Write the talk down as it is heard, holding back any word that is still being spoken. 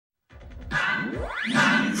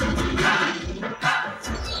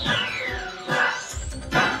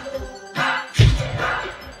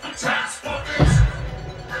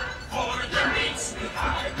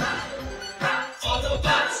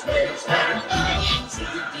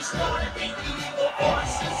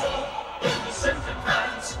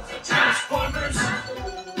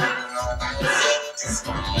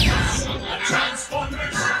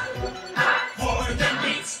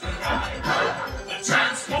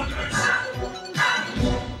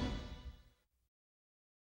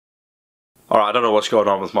Alright, I don't know what's going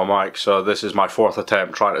on with my mic, so this is my fourth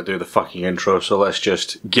attempt trying to do the fucking intro, so let's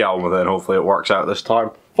just get on with it and hopefully it works out this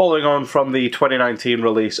time. Following on from the 2019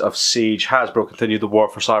 release of Siege, Hasbro continued the War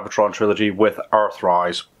for Cybertron trilogy with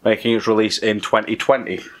Earthrise, making its release in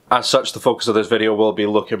 2020. As such, the focus of this video will be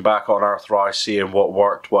looking back on Earthrise, seeing what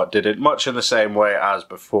worked, what didn't, much in the same way as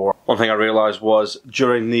before. One thing I realised was,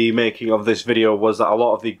 during the making of this video, was that a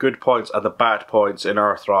lot of the good points and the bad points in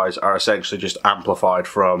Earthrise are essentially just amplified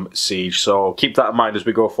from Siege, so keep that in mind as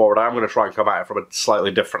we go forward. I'm going to try and come at it from a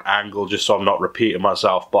slightly different angle, just so I'm not repeating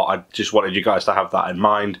myself, but I just wanted you guys to have that in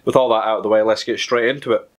mind. With all that out of the way, let's get straight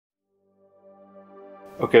into it.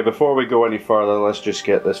 Okay, before we go any further, let's just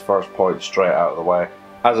get this first point straight out of the way.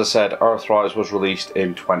 As I said, Earthrise was released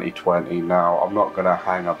in 2020. Now, I'm not going to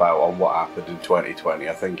hang about on what happened in 2020,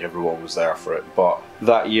 I think everyone was there for it, but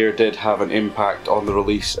that year did have an impact on the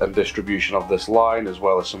release and distribution of this line, as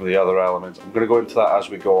well as some of the other elements. I'm going to go into that as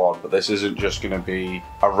we go on, but this isn't just going to be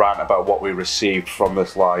a rant about what we received from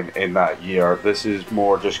this line in that year. This is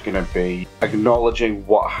more just going to be acknowledging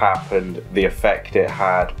what happened, the effect it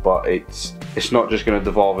had, but it's not just going to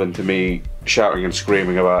devolve into me shouting and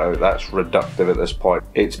screaming about it. That's reductive at this point.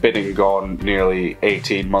 It's been and gone nearly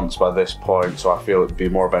 18 months by this point, so I feel it would be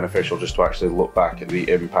more beneficial just to actually look back at the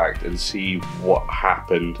impact and see what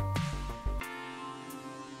happened.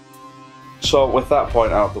 So with that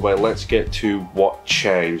point out of the way, let's get to what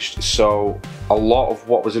changed. So a lot of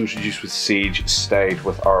what was introduced with Siege stayed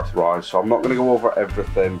with Earthrise, so I'm not going to go over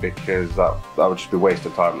everything because that would just be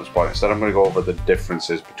wasting time at this point. Instead I'm going to go over the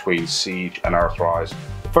differences between Siege and Earthrise.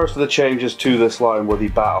 First of the changes to this line were the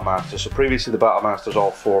Battlemasters. So previously the Battlemasters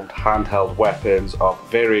all formed handheld weapons of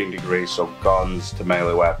varying degrees, so guns to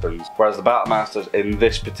melee weapons, whereas the Battlemasters in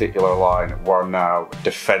this particular line were now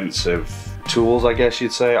defensive tools, I guess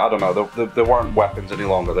you'd say. I don't know, they weren't weapons any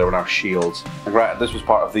longer, they were now shields. And granted, this was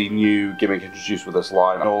part of the new gimmick introduced with this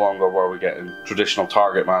line. No longer were we getting traditional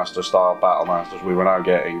targetmaster style Battlemasters, we were now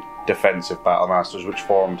getting defensive Battlemasters, which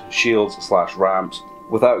formed shields / ramps.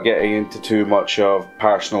 Without getting into too much of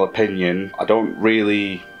personal opinion, I don't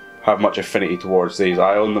really have much affinity towards these.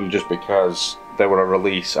 I own them just because they were a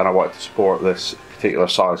release and I wanted to support this particular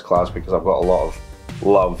size class because I've got a lot of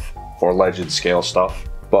love for legend scale stuff.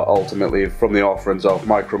 But ultimately, from the offerings of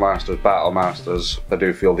micromasters, battlemasters, I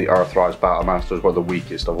do feel the Earthrise battlemasters were the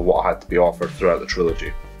weakest of what had to be offered throughout the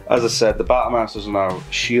trilogy. As I said, the Battlemasters are now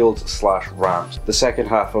shields / ramps. The second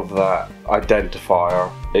half of that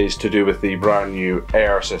identifier is to do with the brand new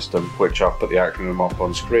air system, which I've put the acronym up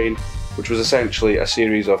on screen, which was essentially a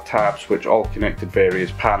series of tabs which all connected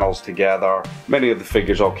various panels together. Many of the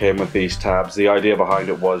figures all came with these tabs. The idea behind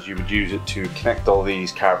it was you would use it to connect all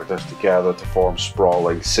these characters together to form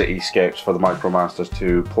sprawling cityscapes for the micromasters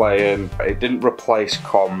to play in. It didn't replace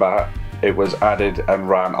combat, it was added and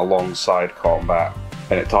ran alongside combat.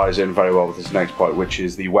 And it ties in very well with this next point, which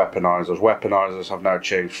is the weaponizers. Weaponizers have now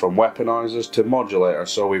changed from weaponizers to modulators.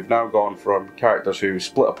 So we've now gone from characters who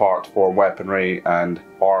split apart to form weaponry and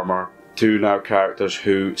armor to now characters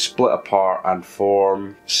who split apart and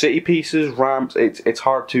form city pieces, ramps. It's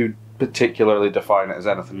hard to particularly define it as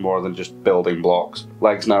anything more than just building blocks.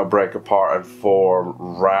 Legs now break apart and form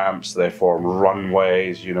ramps, they form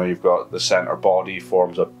runways, you know, you've got the center body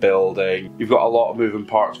forms a building. You've got a lot of moving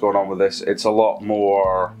parts going on with this. It's a lot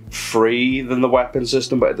more free than the weapon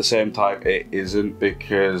system, but at the same time it isn't,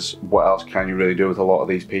 because what else can you really do with a lot of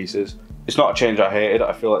these pieces? It's not a change I hated.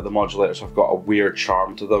 I feel like the modulators have got a weird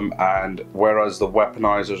charm to them, and whereas the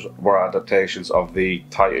weaponizers were adaptations of the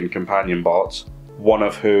Titan companion bots, one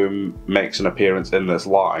of whom makes an appearance in this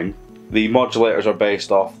line, the modulators are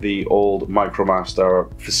based off the old Micromaster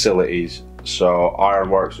facilities. So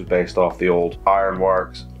Ironworks was based off the old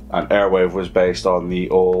Ironworks, and Airwave was based on the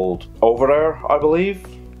old Overair, I believe.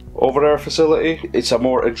 Overair facility. It's a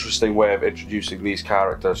more interesting way of introducing these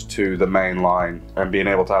characters to the main line and being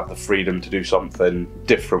able to have the freedom to do something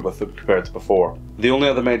different with them compared to before. The only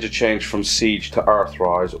other major change from Siege to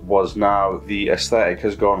Earthrise was now the aesthetic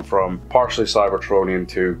has gone from partially Cybertronian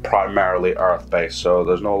to primarily Earth-based. So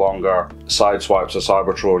there's no longer sideswipes a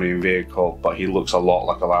Cybertronian vehicle, but he looks a lot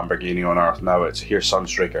like a Lamborghini on Earth. Now it's, here's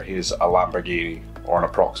Sunstreaker, he's a Lamborghini. or an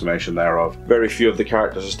approximation thereof. Very few of the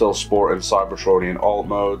characters are still sporting Cybertronian alt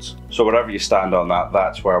modes, so whatever you stand on that,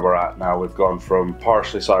 that's where we're at now. We've gone from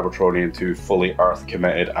partially Cybertronian to fully Earth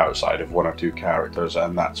committed outside of one or two characters,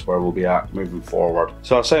 and that's where we'll be at moving forward.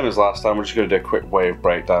 So same as last time, we're just going to do a quick wave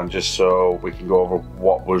breakdown just so we can go over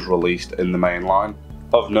what was released in the main line.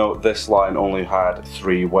 Of note, this line only had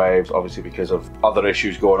 3 waves, obviously because of other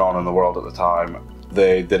issues going on in the world at the time.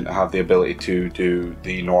 They didn't have the ability to do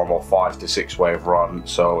the normal 5 to 6 wave run,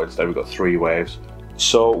 so instead we got 3 waves.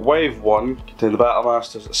 So wave 1 contained the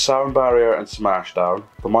Battlemasters, Sound Barrier and Smashdown,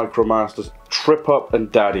 the Micromasters, Trip Up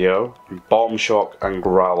and Daddy-O, Bomb Shock and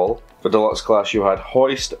Growl. For Deluxe class you had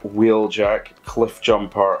Hoist, Wheeljack, Cliff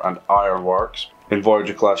Jumper and Ironworks. In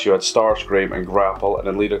Voyager class you had Starscream and Grapple, and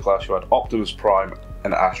in Leader class you had Optimus Prime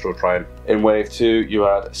and Astrotrain. In Wave 2 you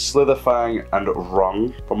had Slitherfang and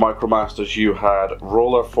Rung. For Micromasters you had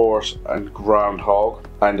Roller Force and Groundhog,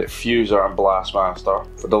 and Fuser and Blastmaster.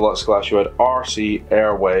 For Deluxe class you had RC,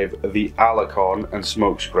 Airwave, the Alicon and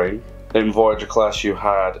Smokescreen. In Voyager class you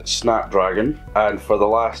had Snapdragon, and for the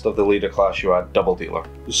last of the Leader class you had Double Dealer.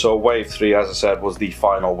 So Wave 3, as I said, was the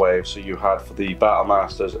final wave, so you had for the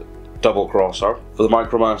Battlemasters Double Crosser. For the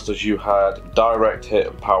Micromasters you had Direct Hit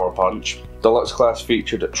and Power Punch. Deluxe class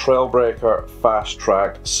featured Trailbreaker, Fast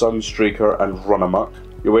Track, Sunstreaker and Run Amok.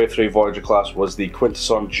 Your Wave 3 Voyager class was the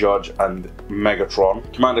Quintesson Judge and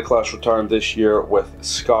Megatron. Commander class returned this year with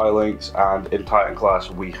Skylynx, and in Titan class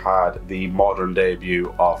we had the modern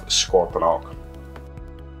debut of Scorponok.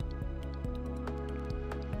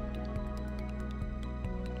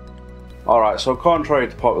 Alright, so contrary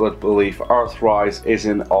to popular belief, Earthrise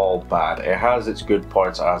isn't all bad. It has its good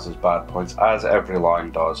points, it has its bad points, as every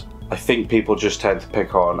line does. I think people just tend to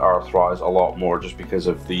pick on Earthrise a lot more just because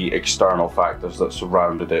of the external factors that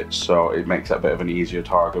surrounded it, so it makes it a bit of an easier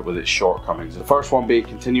target with its shortcomings. The first one being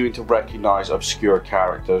continuing to recognise obscure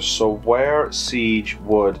characters. So where Siege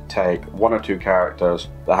would take 1 or 2 characters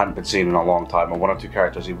that hadn't been seen in a long time, and 1 or 2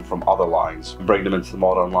 characters even from other lines, and bring them into the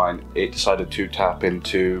modern line, it decided to tap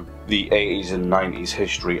into the 80s and 90s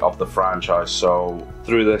history of the franchise. So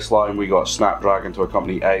through this line we got Snapdragon to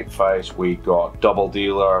accompany Apeface, we got Double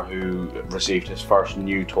Dealer who received his first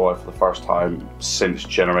new toy for the first time since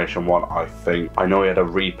Generation 1, I think. I know he had a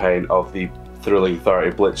repaint of the Thrilling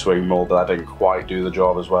 30 Blitzwing mold, but that didn't quite do the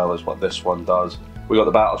job as well as what this one does. We got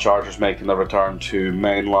the Battle Chargers making their return to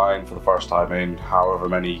mainline for the first time in however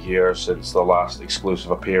many years since the last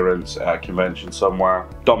exclusive appearance at a convention somewhere.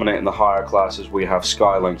 Dominating the higher classes we have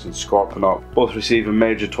Skylynx and Scorponok, both receiving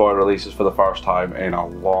major toy releases for the first time in a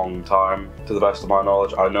long time, to the best of my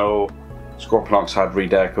knowledge. I know Scorponok's had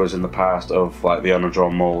redecos in the past of like the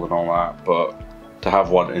Energon mold and all that, but to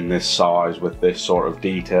have one in this size with this sort of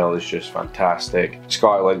detail is just fantastic.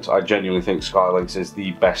 Skylynx, I genuinely think Skylynx is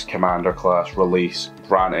the best Commander class release.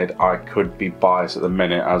 Granted, I could be biased at the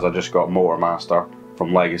minute as I just got Motormaster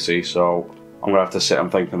from Legacy, so I'm going to have to sit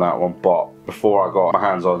and think on that one, but before I got my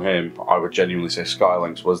hands on him, I would genuinely say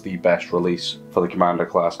Skylynx was the best release for the Commander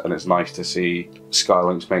class, and it's nice to see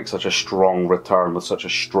Skylynx make such a strong return with such a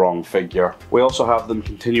strong figure. We also have them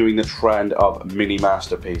continuing the trend of mini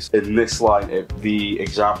masterpiece. In this line, the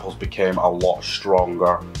examples became a lot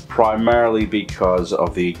stronger, primarily because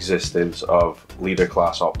of the existence of Leader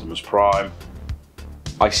class Optimus Prime.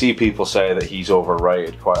 I see people say that he's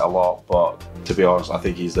overrated quite a lot, but to be honest, I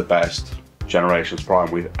think he's the best Generations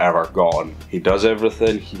Prime we've ever gotten. He does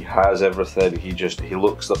everything, he has everything, he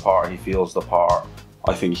looks the part, he feels the part.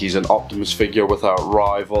 I think he's an Optimus figure without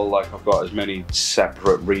rival. Like, I've got as many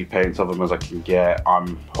separate repaints of him as I can get.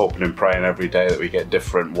 I'm hoping and praying every day that we get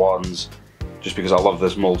different ones, just because I love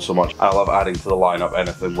this mold so much. I love adding to the lineup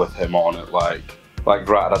anything with him on it. Like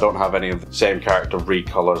granted, I don't have any of the same character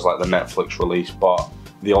recolors like the Netflix release, but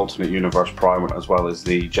the Alternate Universe Prime as well as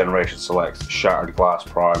the Generation Select Shattered Glass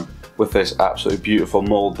Prime, with this absolutely beautiful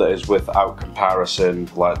mold that is without comparison.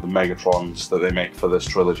 Like the Megatrons that they make for this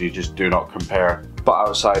trilogy just do not compare. But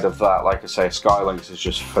outside of that, like I say, Skylynx is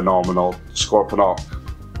just phenomenal. Scorponok,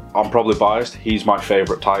 I'm probably biased, he's my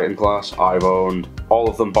favourite Titan class. I've owned all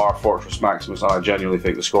of them bar Fortress Maximus, and I genuinely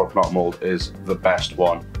think the Scorponok mold is the best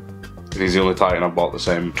one. He's the only Titan I've bought the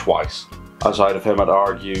same twice. Outside of him, I'd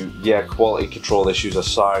argue, yeah, quality control issues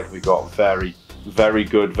aside, we got very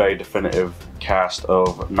good, very definitive cast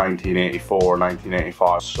of 1984,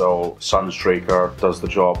 1985. So Sunstreaker does the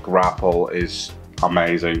job, Grapple is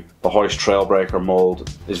amazing. The Hoist Trailbreaker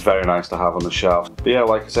mold is very nice to have on the shelf. But yeah,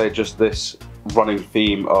 like I say, just this running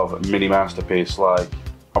theme of mini masterpiece. Like,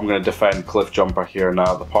 I'm going to defend Cliffjumper here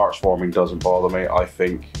now. The parts forming doesn't bother me. I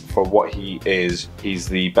think for what he is, he's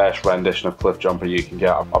the best rendition of Cliffjumper you can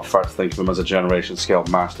get. I prefer to think of him as a generation scale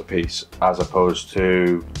masterpiece as opposed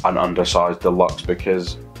to an undersized deluxe,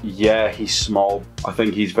 because yeah, he's small. I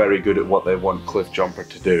think he's very good at what they want Cliffjumper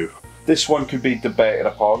to do. This one could be debated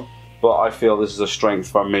upon, but I feel this is a strength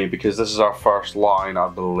for me because this is our first line, I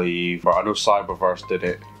believe. I know Cyberverse did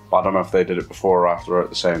it, but I don't know if they did it before or after or at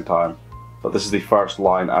the same time. But this is the first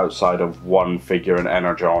line outside of one figure in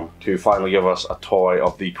Energon to finally give us a toy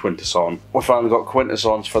of the Quintesson. We finally got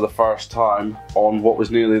Quintessons for the first time on what was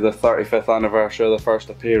nearly the 35th anniversary of the first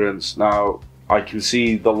appearance. Now, I can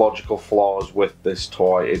see the logical flaws with this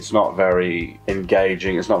toy. It's not very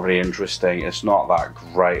engaging, it's not very interesting, it's not that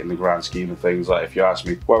great in the grand scheme of things. Like, if you ask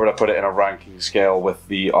me where would I put it in a ranking scale with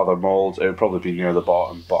the other molds, it would probably be near the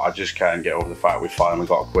bottom, but I just can't get over the fact we finally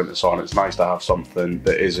got a Quintesson. It's nice to have something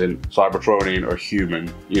that isn't Cybertronian or human.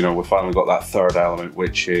 You know, we finally got that third element,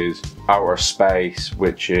 which is outer space,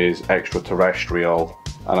 which is extraterrestrial,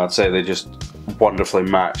 and I'd say they just wonderfully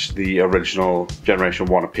match the original Generation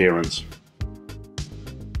 1 appearance.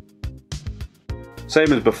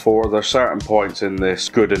 Same as before, there's certain points in this,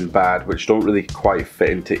 good and bad, which don't really quite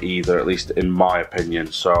fit into either, at least in my opinion.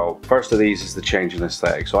 So first of these is the change in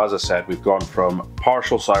aesthetic. So as I said, we've gone from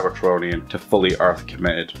partial Cybertronian to fully Earth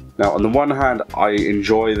committed. Now on the one hand, I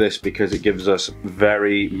enjoy this because it gives us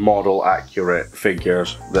very model accurate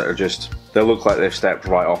figures that are just, they look like they've stepped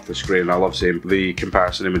right off the screen. I love seeing the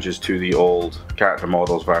comparison images to the old character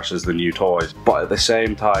models versus the new toys. But at the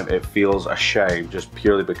same time, it feels a shame just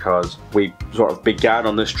purely because we sort of began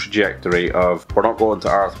on this trajectory of we're not going to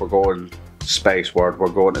Earth, we're going spaceward, we're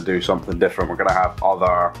going to do something different, we're going to have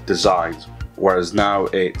other designs. Whereas now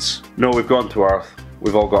it's, no, we've gone to Earth,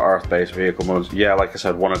 we've all got Earth-based vehicle modes. Yeah, like I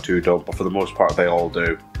said, one or two don't, but for the most part they all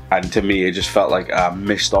do. And to me, it just felt like a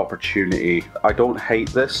missed opportunity. I don't hate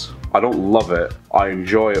this. I don't love it. I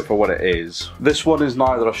enjoy it for what it is. This one is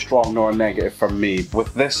neither a strong nor a negative for me.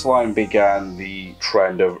 With this line began the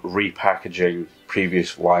trend of repackaging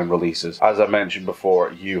previous line releases. As I mentioned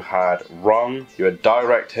before, you had Rung, you had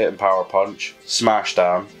Direct Hit and Power Punch,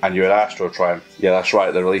 Smashdown, and you had Astrotrain. Yeah, that's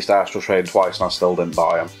right, they released Astrotrain twice and I still didn't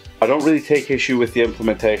buy them. I don't really take issue with the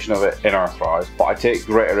implementation of it in Earthrise, but I take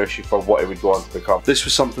greater issue for what it would go on to become. This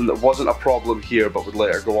was something that wasn't a problem here, but would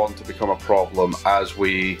later go on to become a problem as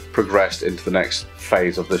we progressed into the next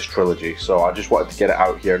phase of this trilogy. So I just wanted to get it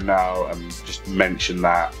out here now and just mention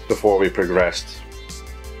that before we progressed.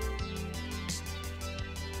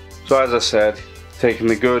 So as I said, taking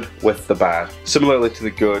the good with the bad. Similarly to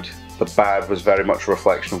the good, the bad was very much a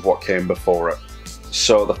reflection of what came before it.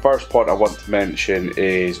 So the first point I want to mention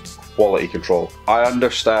is quality control. I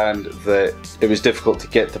understand that it was difficult to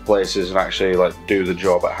get to places and actually like do the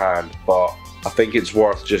job at hand, but I think it's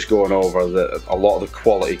worth just going over that a lot of the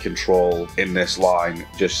quality control in this line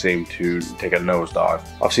just seemed to take a nosedive.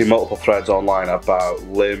 I've seen multiple threads online about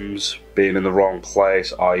limbs being in the wrong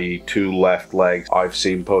place, i.e. 2 left legs. I've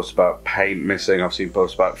seen posts about paint missing, I've seen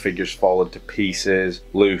posts about figures falling to pieces,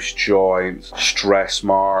 loose joints, stress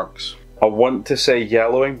marks. I want to say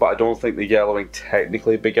yellowing, but I don't think the yellowing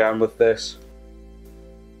technically began with this.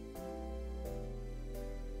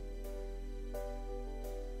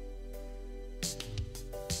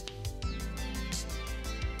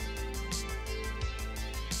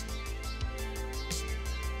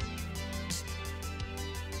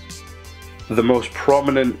 The most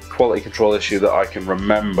prominent quality control issue that I can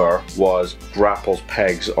remember was Grapple's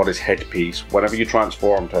pegs on his headpiece. Whenever you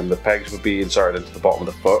transformed him, the pegs would be inserted into the bottom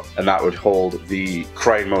of the foot, and that would hold the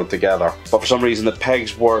crane mode together. But for some reason, the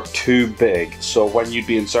pegs were too big, so when you'd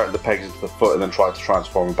be inserting the pegs into the foot and then try to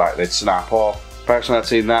transform them back, they'd snap off. Personally, I'd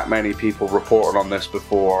seen that many people reporting on this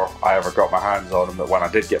before I ever got my hands on them, that when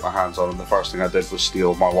I did get my hands on them, the first thing I did was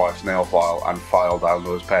steal my wife's nail file and file down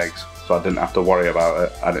those pegs. So I didn't have to worry about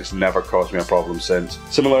it, and it's never caused me a problem since.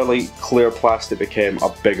 Similarly, clear plastic became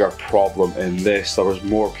a bigger problem in this. There was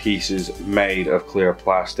more pieces made of clear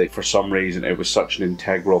plastic. For some reason, it was such an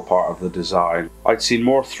integral part of the design. I'd seen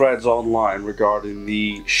more threads online regarding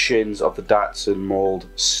the shins of the Datsun mold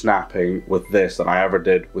snapping with this than I ever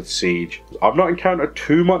did with Siege. I've not encountered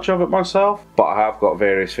too much of it myself, but I have got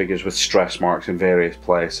various figures with stress marks in various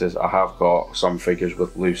places. I have got some figures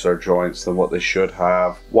with looser joints than what they should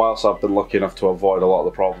have. Whilst I've been lucky enough to avoid a lot of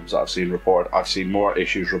the problems that I've seen reported, I've seen more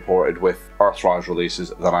issues reported with Earthrise releases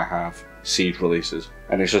than I have Siege releases.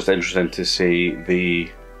 And it's just interesting to see the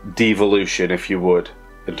devolution, if you would,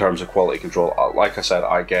 in terms of quality control. Like I said,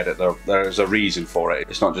 I get it, there's a reason for it.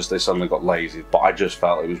 It's not just they suddenly got lazy, but I just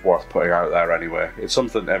felt it was worth putting out there anyway. It's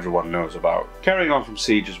something everyone knows about. Carrying on from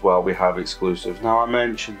Siege as well, we have exclusives. Now I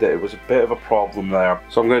mentioned that it was a bit of a problem there,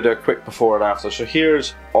 so I'm going to do a quick before and after. So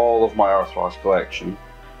here's all of my Earthrise collection,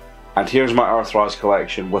 and here's my Earthrise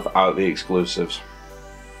collection without the exclusives.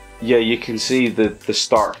 Yeah, you can see the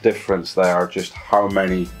stark difference there, just how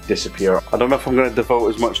many disappear. I don't know if I'm going to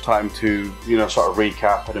devote as much time to, you know, sort of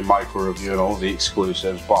recapping and micro-reviewing all the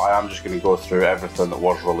exclusives, but I am just going to go through everything that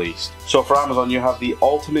was released. So for Amazon, you have the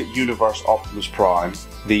Alternate Universe Optimus Prime,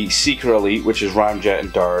 the Seeker Elite, which is Ramjet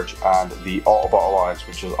and Dirge, and the Autobot Alliance,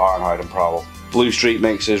 which is Ironhide and Prowl. Blue Street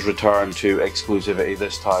makes his return to exclusivity,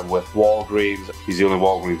 this time with Walgreens. He's the only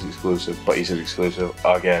Walgreens exclusive, but he's an exclusive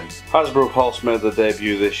again. Hasbro Pulse made the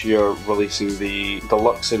debut this year, releasing the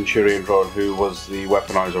Deluxe Centurion drone, who was the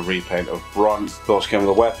weaponizer repaint of Brunt. It also came with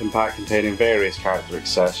a weapon pack containing various character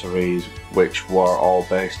accessories, which were all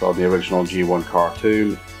based on the original G1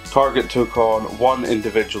 cartoon. Target took on one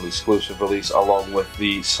individual exclusive release along with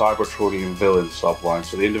the Cybertronian villain subline.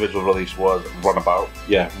 So the individual release was Runabout,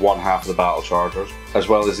 yeah, one half of the Battle Chargers, as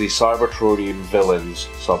well as the Cybertronian villains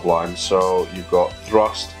subline. So you've got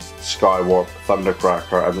Thrust, Skywarp,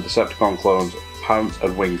 Thundercracker, and the Decepticon clones Pounce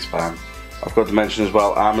and Wingspan. I've got to mention as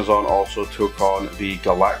well, Amazon also took on the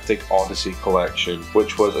Galactic Odyssey collection,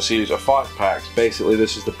 which was a series of 5 packs. Basically,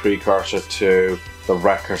 this is the precursor to the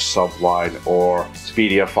Wrecker subline, or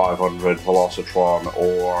Speedia 500, Velocitron,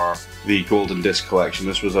 or the Golden Disc collection.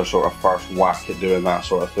 This was their sort of first whack at doing that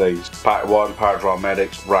sort of things. Pack 1, Paradron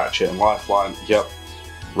Medics, Ratchet and Lifeline. Yep,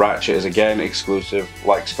 Ratchet is again exclusive,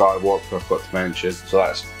 like Skywarp, who I've got to mention. So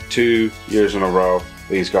that's 2 years in a row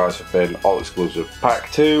these guys have been all exclusive.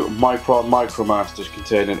 Pack 2, Micromasters,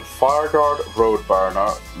 containing Fireguard,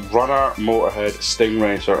 Roadburner, Runner, Motorhead,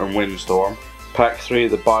 Stingracer and Windstorm. Pack 3,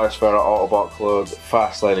 the Biosphere Autobot clones,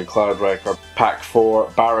 Fastlane and Cloudraker. Pack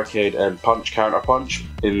 4, Barricade and Punch Counterpunch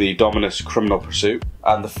in the Dominus Criminal Pursuit.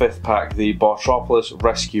 And the 5th pack, the Botropolis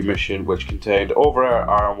Rescue Mission, which contained Over-Air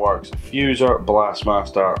Ironworks, Fuser,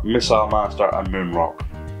 Blastmaster, Missile Master and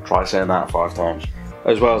Moonrock. Try saying that 5 times.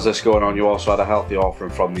 As well as this going on, you also had a healthy offering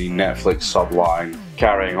from the Netflix subline,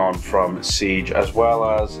 carrying on from Siege, as well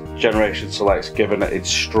as Generation Selects, given it its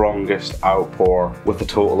strongest outpour with a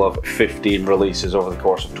total of 15 releases over the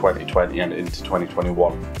course of 2020 and into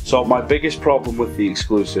 2021. So my biggest problem with the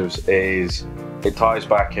exclusives is it ties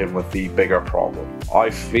back in with the bigger problem. I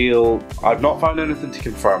feel I've not found anything to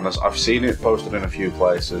confirm this. I've seen it posted in a few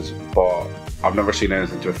places, but I've never seen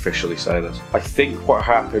anything to officially say this. I think what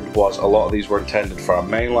happened was a lot of these were intended for a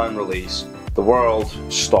mainline release. The world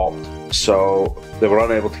stopped, so they were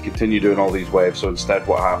unable to continue doing all these waves. So instead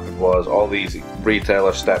what happened was all these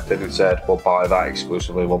retailers stepped in and said, we'll buy that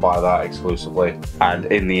exclusively, we'll buy that exclusively. And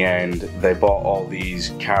in the end, they bought all these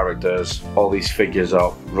characters, all these figures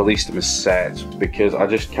up, released them as sets, because I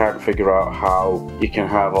just can't figure out how you can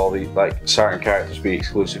have all these, like, certain characters be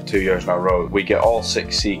exclusive 2 years in a row. We get all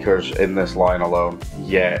 6 Seekers in this line alone,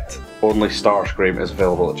 yet only Starscream is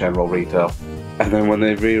available at general retail. And then when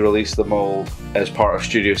they re-release the mold as part of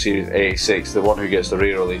Studio Series 86, the one who gets the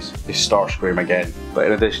re-release is Starscream again. But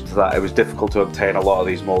in addition to that, it was difficult to obtain a lot of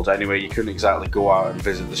these molds anyway. You couldn't exactly go out and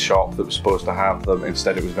visit the shop that was supposed to have them.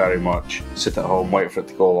 Instead, it was very much sit at home, wait for it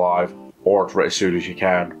to go live, order it as soon as you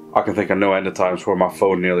can. I can think of no end of times where my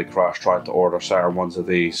phone nearly crashed trying to order certain ones of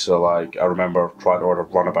these. So like, I remember trying to order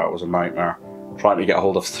Runabout was a nightmare. Trying to get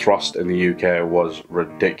hold of Thrust in the UK was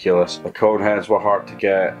ridiculous. The Coneheads were hard to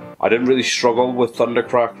get. I didn't really struggle with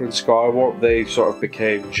Thundercracker and Skywarp. They sort of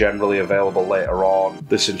became generally available later on.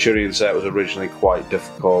 The Centurion set was originally quite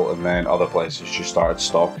difficult, and then other places just started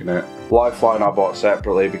stocking it. Lifeline I bought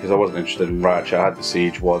separately because I wasn't interested in Ratchet. I had the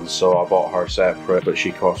Siege one, so I bought her separate, but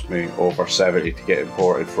she cost me over 70 to get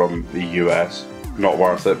imported from the US. Not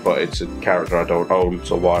worth it, but it's a character I don't own,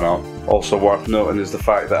 so why not? Also worth noting is the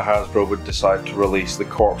fact that Hasbro would decide to release the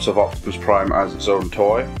corpse of Optimus Prime as its own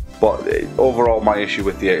toy. But overall, my issue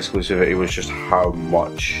with the exclusivity was just how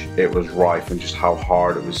much it was rife and just how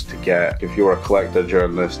hard it was to get. If you're a collector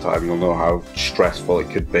during this time, you'll know how stressful it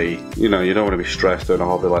could be. You know, you don't want to be stressed doing a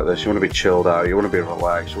hobby like this. You want to be chilled out, you want to be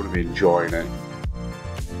relaxed, you want to be enjoying it.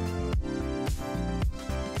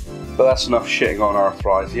 But that's enough shitting on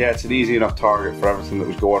Earthrise. Yeah, it's an easy enough target for everything that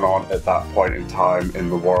was going on at that point in time in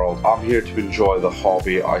the world. I'm here to enjoy the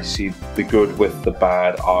hobby. I see the good with the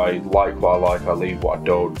bad. I like what I like, I leave what I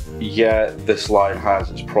don't. Yeah, this line has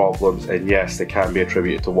its problems, and yes, they can be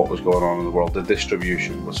attributed to what was going on in the world. The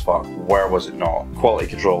distribution was fucked. Where was it not? Quality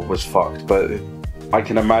control was fucked, but I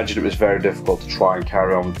can imagine it was very difficult to try and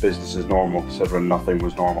carry on with business as normal, considering nothing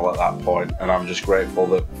was normal at that point, and I'm just grateful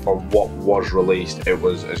that for what was released, it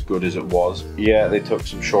was as good as it was. Yeah, they took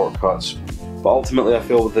some shortcuts, but ultimately I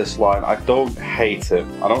feel with this line, I don't hate it.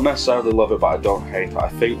 I don't necessarily love it, but I don't hate it. I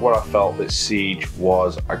think where I felt that Siege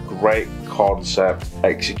was a great concept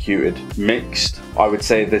executed mixed. I would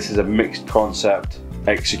say this is a mixed concept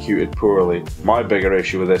executed poorly. My bigger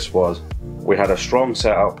issue with this was we had a strong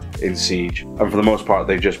setup in Siege, and for the most part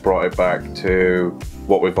they just brought it back to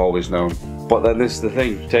what we've always known. But then this is the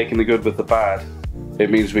thing, taking the good with the bad, it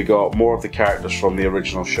means we got more of the characters from the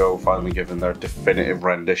original show finally given their definitive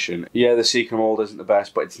rendition. Yeah, the Seeker mold isn't the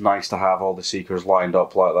best, but it's nice to have all the Seekers lined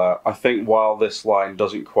up like that. I think while this line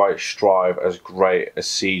doesn't quite strive as great as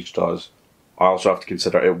Siege does, I also have to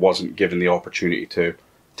consider it wasn't given the opportunity to.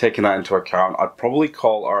 Taking that into account, I'd probably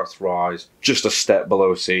call Earthrise just a step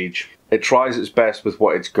below Siege. It tries its best with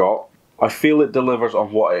what it's got. I feel it delivers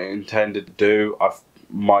on what it intended to do.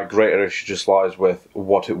 My greater issue just lies with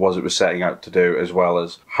what it was setting out to do, as well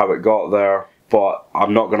as how it got there. But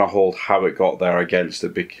I'm not going to hold how it got there against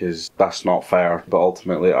it, because that's not fair. But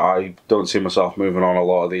ultimately, I don't see myself moving on a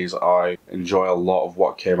lot of these. I enjoy a lot of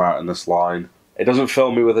what came out in this line. It doesn't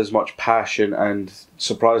fill me with as much passion, and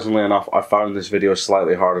surprisingly enough, I found this video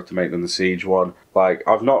slightly harder to make than the Siege one. Like,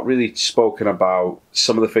 I've not really spoken about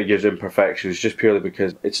some of the figures' imperfections just purely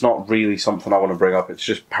because it's not really something I want to bring up. It's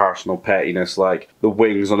just personal pettiness, like the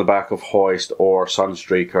wings on the back of Hoist or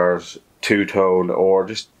Sunstreaker's two-tone, or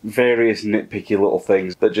just various nitpicky little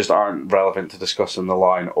things that just aren't relevant to discussing the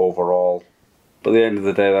line overall. But at the end of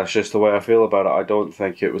the day, that's just the way I feel about it. I don't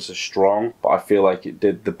think it was as strong, but I feel like it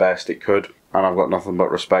did the best it could, and I've got nothing but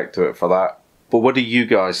respect to it for that. But what do you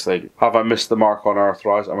guys think? Have I missed the mark on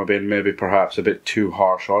Earthrise? Am I being maybe perhaps a bit too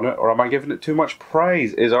harsh on it? Or am I giving it too much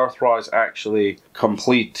praise? Is Earthrise actually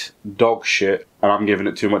complete dog shit and I'm giving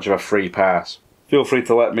it too much of a free pass? Feel free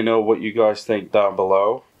to let me know what you guys think down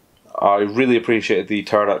below. I really appreciated the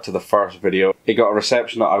turnout to the first video. It got a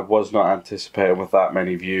reception that I was not anticipating with that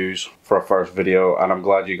many views for a first video, and I'm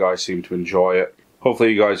glad you guys seem to enjoy it.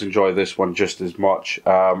 Hopefully you guys enjoy this one just as much.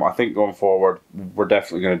 I think going forward, we're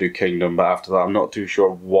definitely going to do Kingdom, but after that I'm not too sure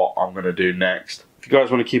what I'm going to do next. If you guys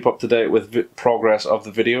want to keep up to date with progress of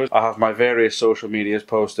the videos, I have my various social medias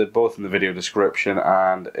posted, both in the video description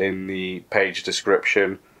and in the page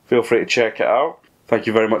description. Feel free to check it out. Thank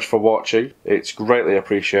you very much for watching. It's greatly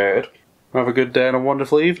appreciated. Have a good day and a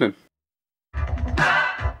wonderful evening.